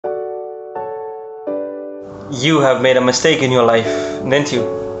You have made a mistake in your life, didn't you?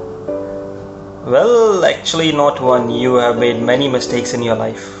 Well, actually not one. You have made many mistakes in your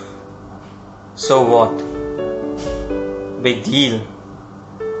life. So what? Big deal.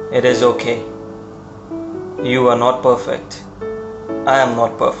 It is okay. You are not perfect. I am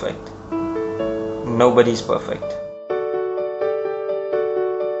not perfect. Nobody's perfect.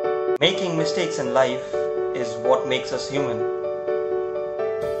 Making mistakes in life is what makes us human.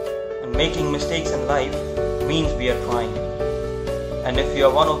 And making mistakes in life means we are trying. And if you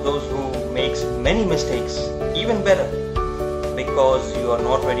are one of those who makes many mistakes, even better, because you are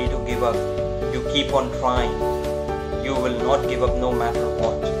not ready to give up. You keep on trying. You will not give up no matter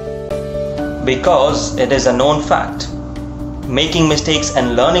what. Because it is a known fact, making mistakes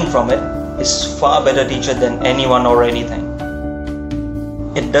and learning from it is far better teacher than anyone or anything.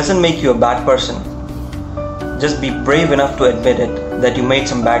 It doesn't make you a bad person. Just be brave enough to admit it that you made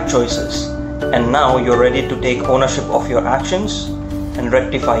some bad choices and now you're ready to take ownership of your actions and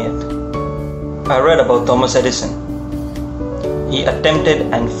rectify it. I read about Thomas Edison. He attempted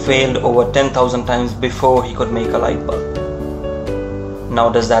and failed over 10,000 times before he could make a light bulb. Now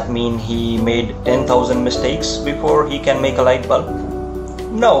does that mean he made 10,000 mistakes before he can make a light bulb?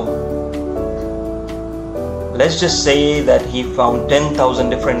 No. Let's just say that he found 10,000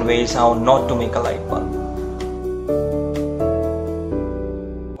 different ways how not to make a light bulb.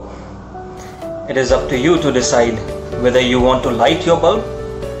 It is up to you to decide whether you want to light your bulb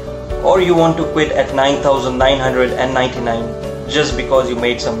or you want to quit at 9,999 just because you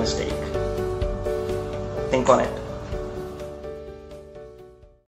made some mistake. Think on it.